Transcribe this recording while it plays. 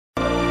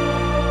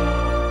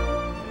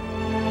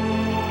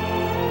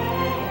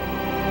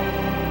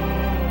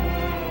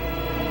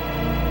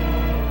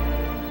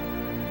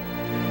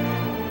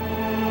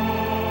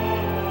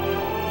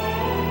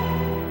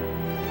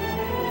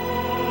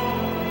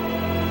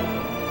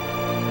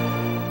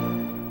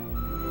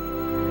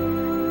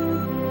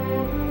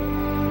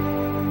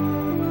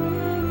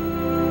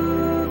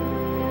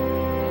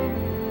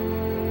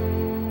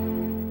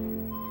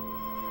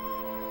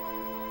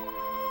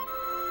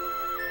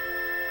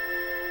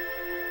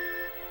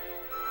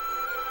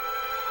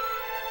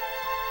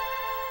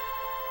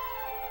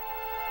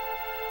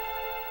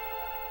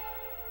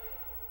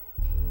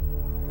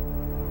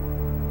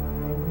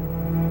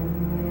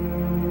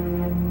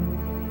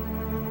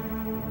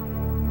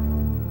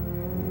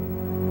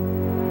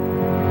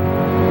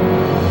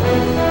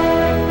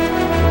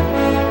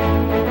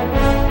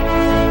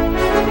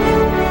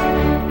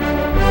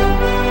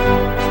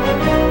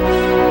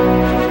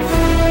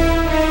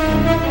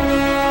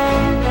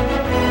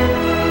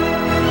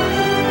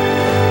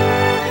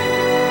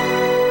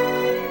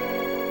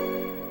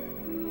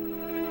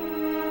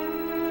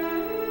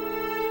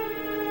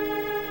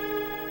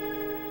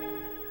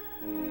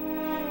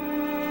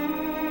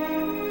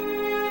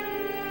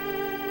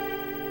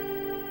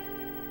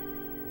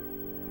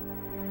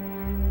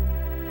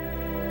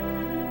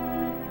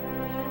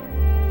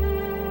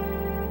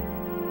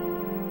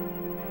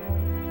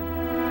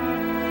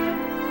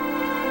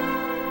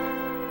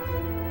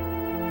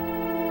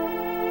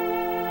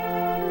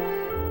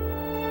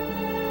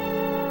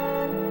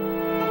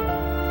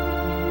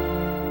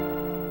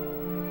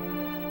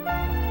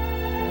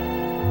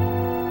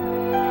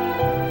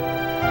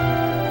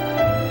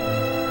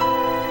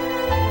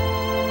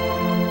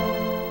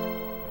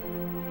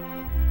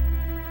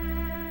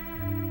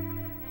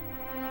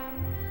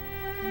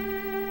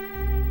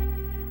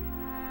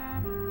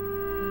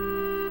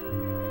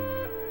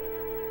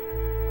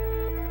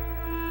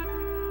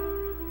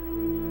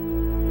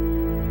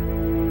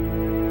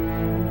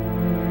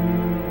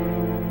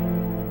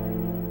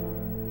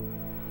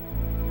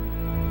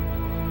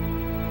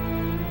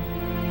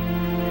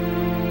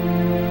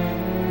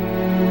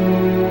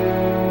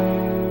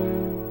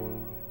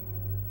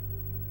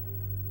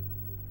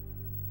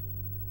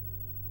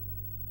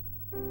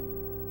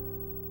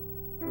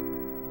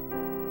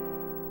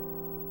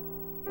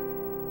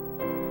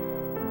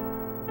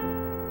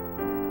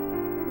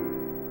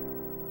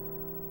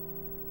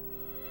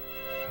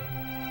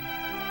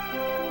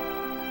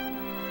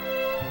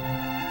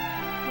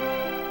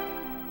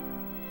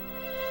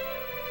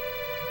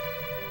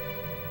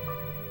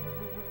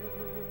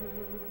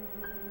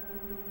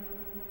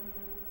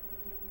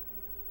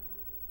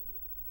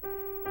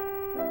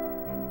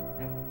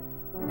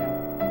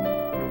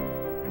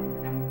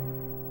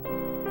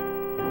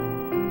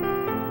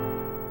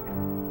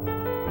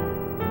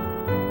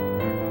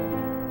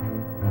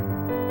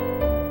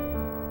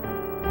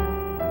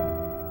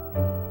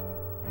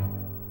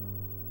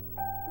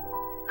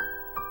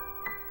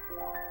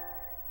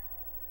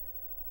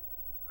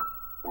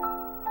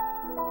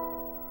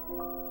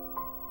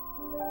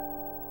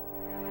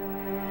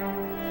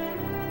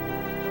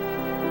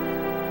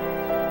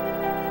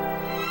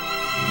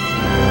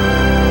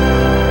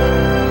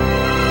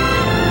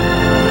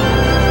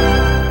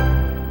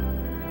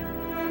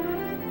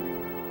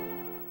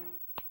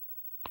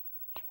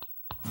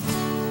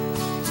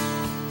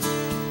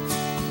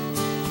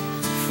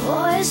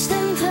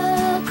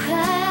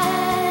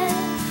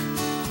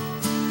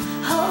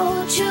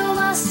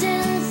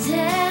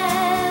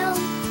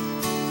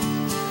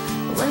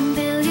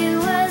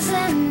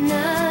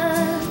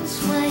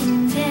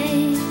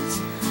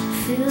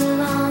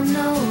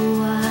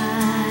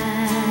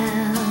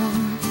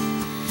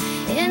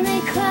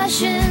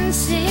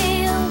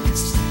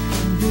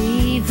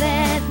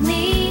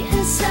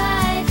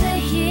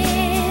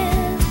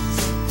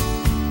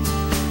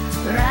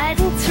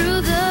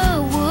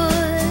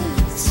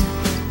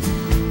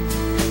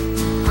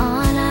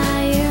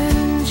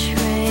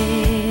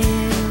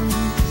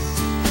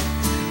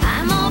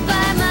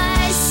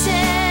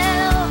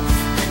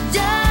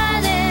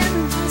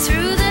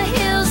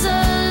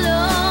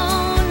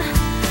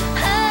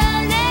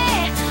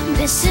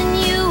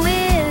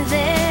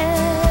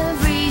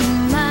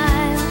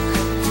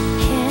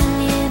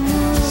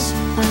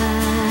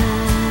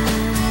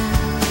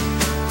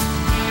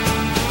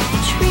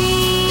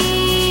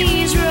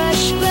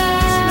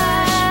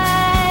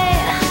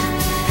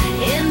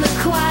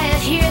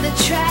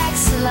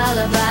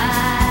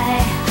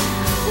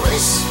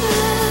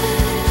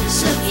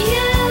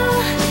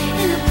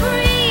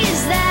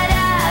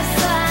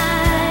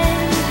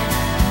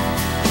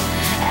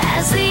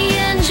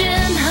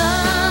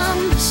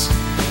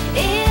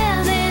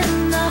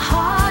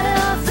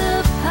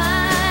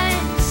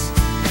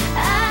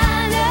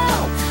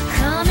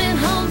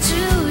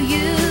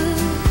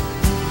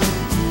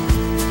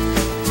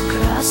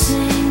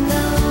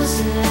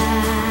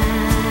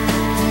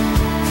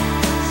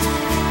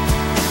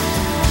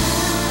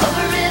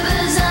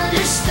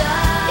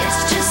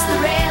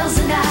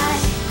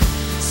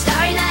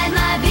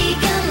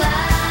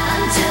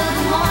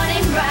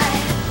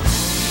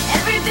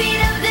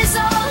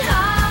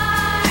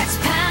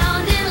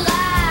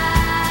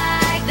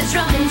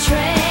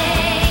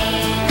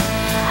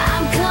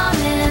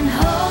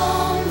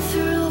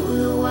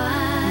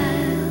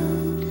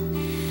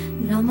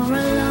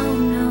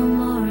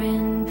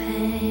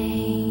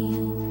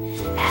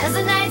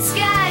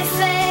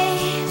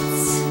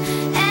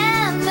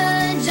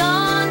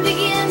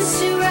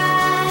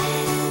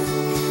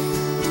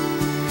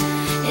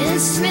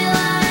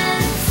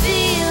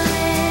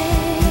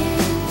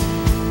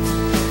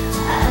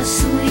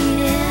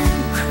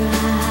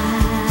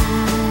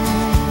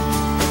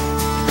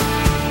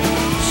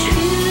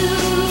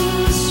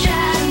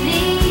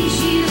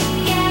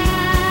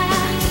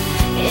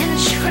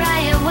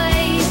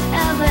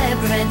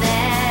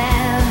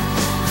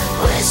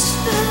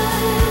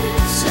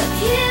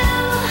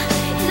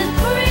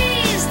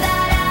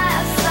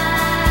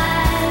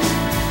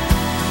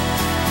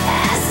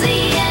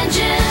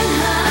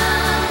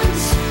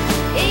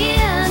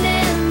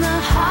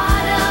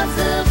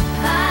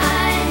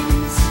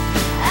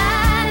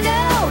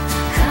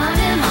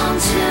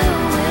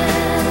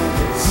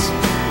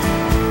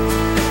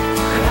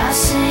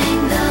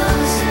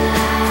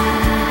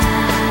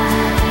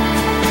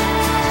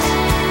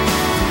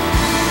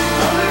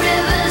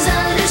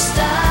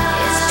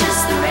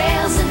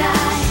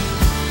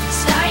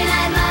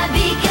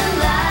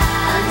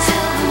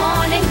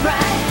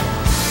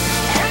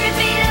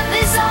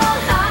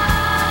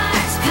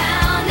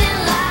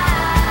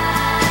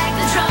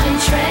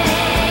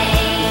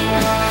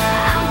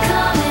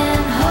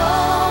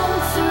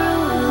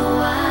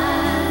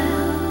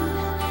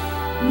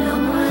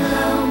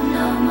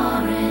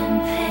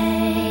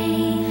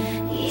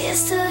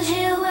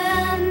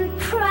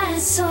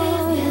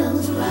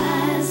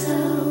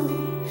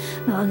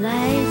Our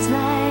lights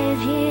right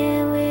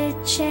here with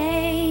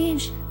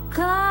change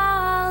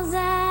calls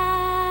out.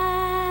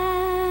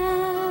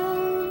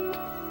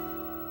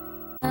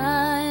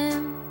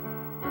 Time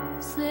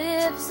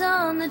slips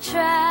on the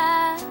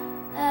tracks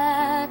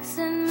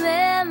and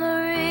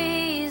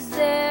memories,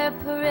 they're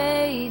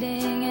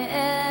parading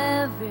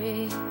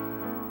every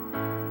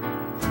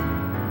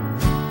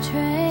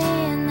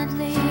train that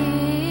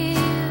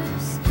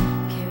leaves,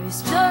 carries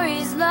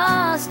stories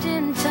lost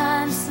in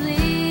time's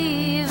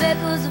sleeve,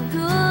 echoes of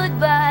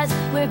goodbyes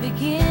where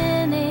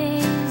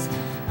beginnings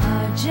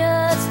are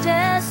just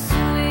as sweet.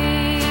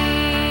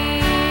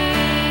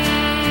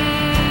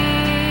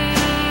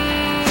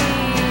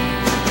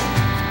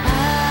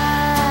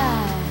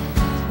 I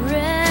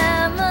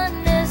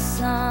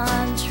reminisce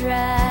on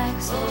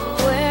tracks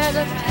where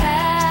the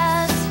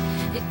past,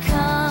 it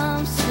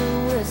comes to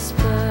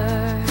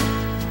whisper,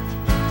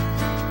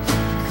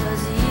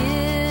 'cause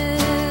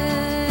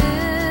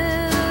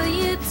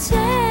you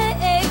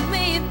take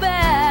me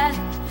back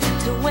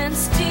to when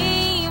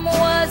steam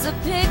was a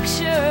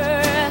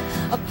picture,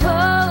 a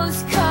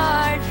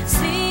postcard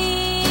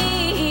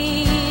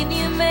scene.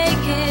 You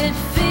make it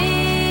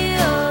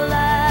feel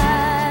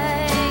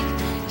like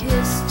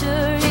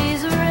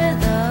history's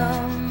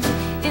rhythm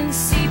in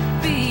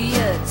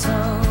sepia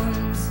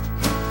tones,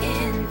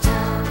 in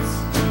tones.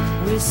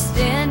 We're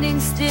standing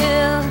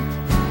still,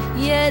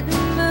 yet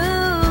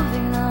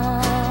moving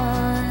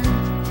on.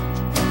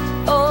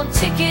 Old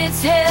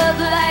tickets held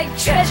like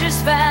treasures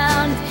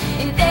found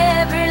in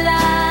every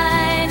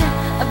line,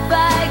 a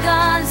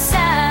bygone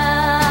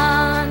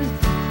sound.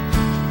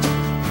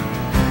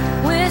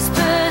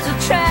 Whispers of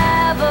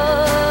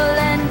travel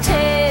and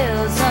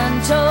tales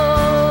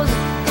untold.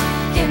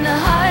 In the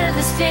heart of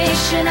the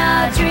station,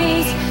 our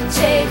dreams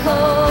take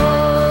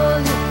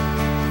hold.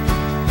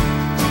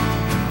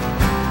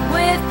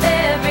 With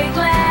every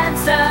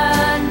glance, a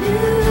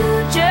new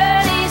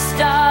journey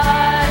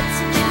starts.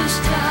 New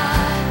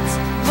starts.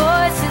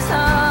 Voices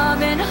hum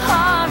in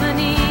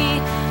harmony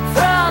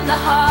from the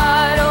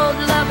heart. Old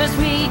lovers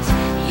meet,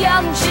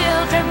 young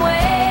children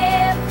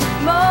wave.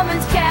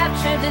 Moments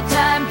captured that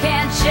time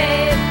can't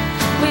shape.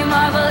 We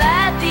marvel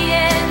at the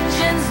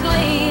engine's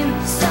gleam,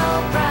 so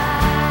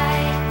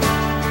bright.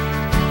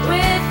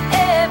 With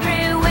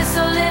every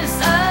whistle lives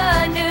a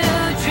new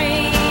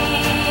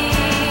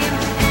dream.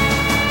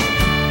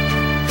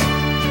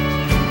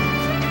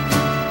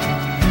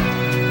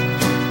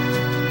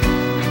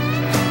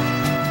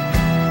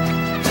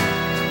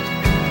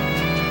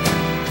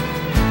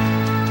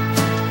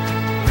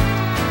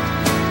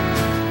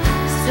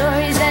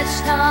 Stories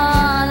etched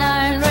on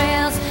iron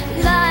rails,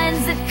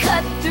 lines that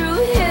cut through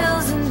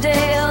hills and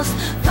dales.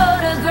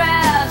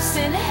 Photographs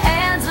in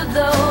hands of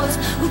those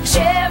who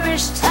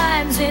cherish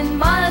times in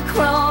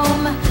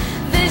monochrome.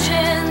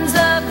 Visions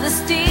of the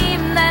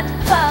steam that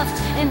puffed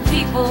and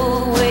people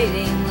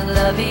waiting,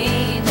 love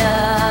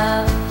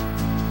enough.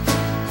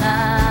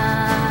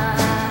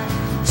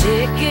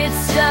 Ticket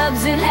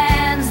stubs in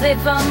hands, they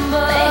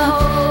fumble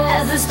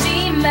as the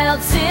steam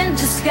melts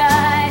into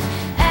sky.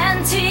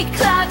 Antique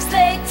clocks,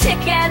 they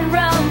tick and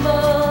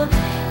rumble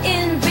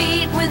in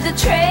beat with the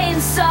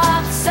train's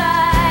soft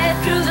sigh.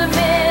 Through the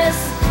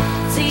mist,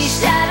 see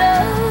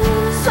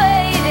shadows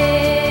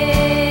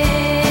waiting.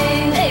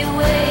 They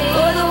wait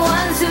for the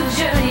ones who've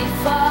journeyed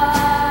far.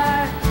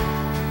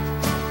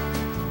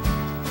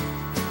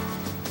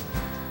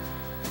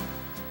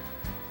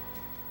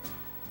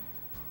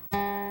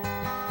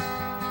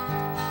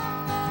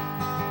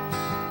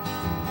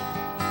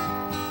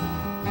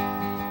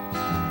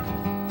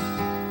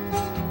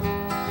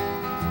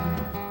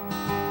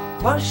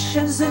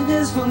 Pushes in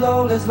his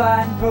Lola's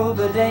line,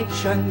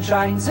 probation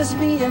shines as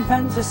me in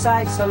Pentas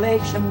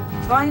isolation.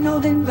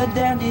 Final in the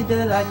dandy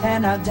that I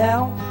cannot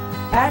tell.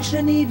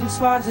 Action even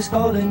sparks his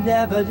cold and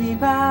never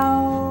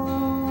bow.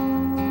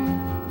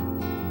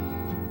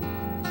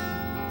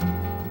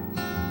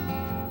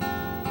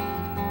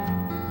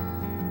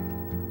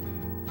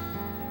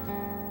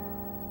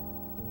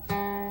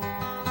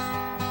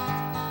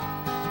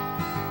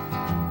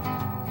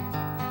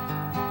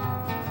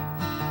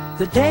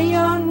 The day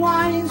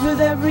unwinds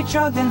with every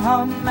chug and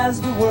hum as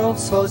the world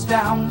slows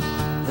down.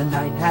 The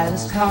night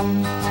has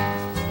come.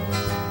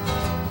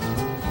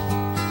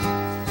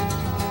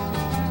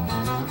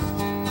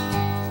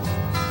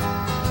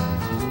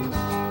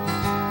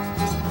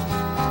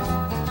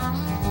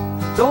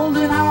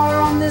 Golden hour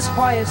on this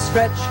quiet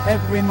stretch.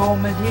 Every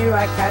moment here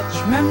I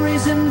catch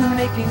memories in the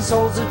making,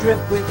 souls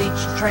adrift with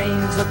each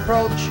train's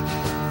approach.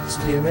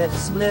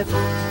 Spirits lift